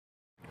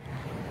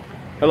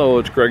Hello,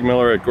 it's Greg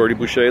Miller at Gordy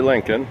Boucher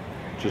Lincoln.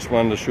 Just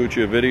wanted to shoot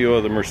you a video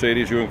of the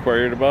Mercedes you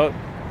inquired about.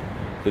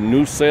 The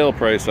new sale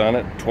price on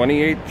it,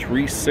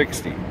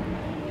 $28,360.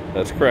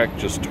 That's correct,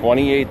 just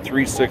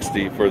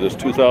 $28,360 for this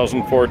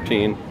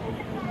 2014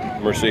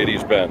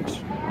 Mercedes Benz.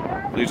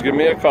 Please give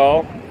me a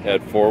call at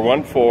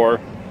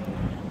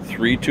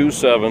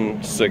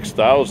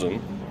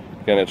 414-327-6000.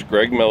 Again, it's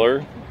Greg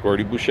Miller,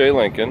 Gordy Boucher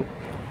Lincoln,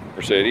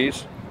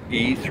 Mercedes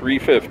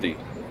E350.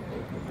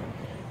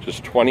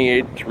 Just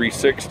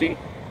 $28,360.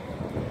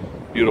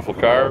 Beautiful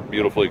car,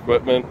 beautiful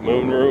equipment,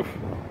 moonroof.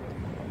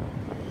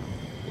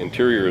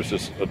 Interior is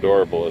just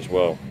adorable as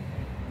well.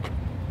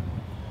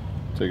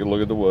 Take a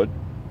look at the wood.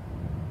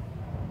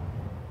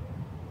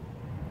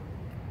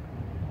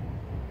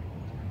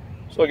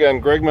 So again,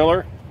 Greg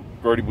Miller,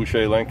 Gordy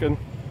Boucher Lincoln,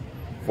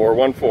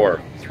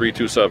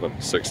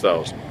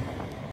 414-327-6000.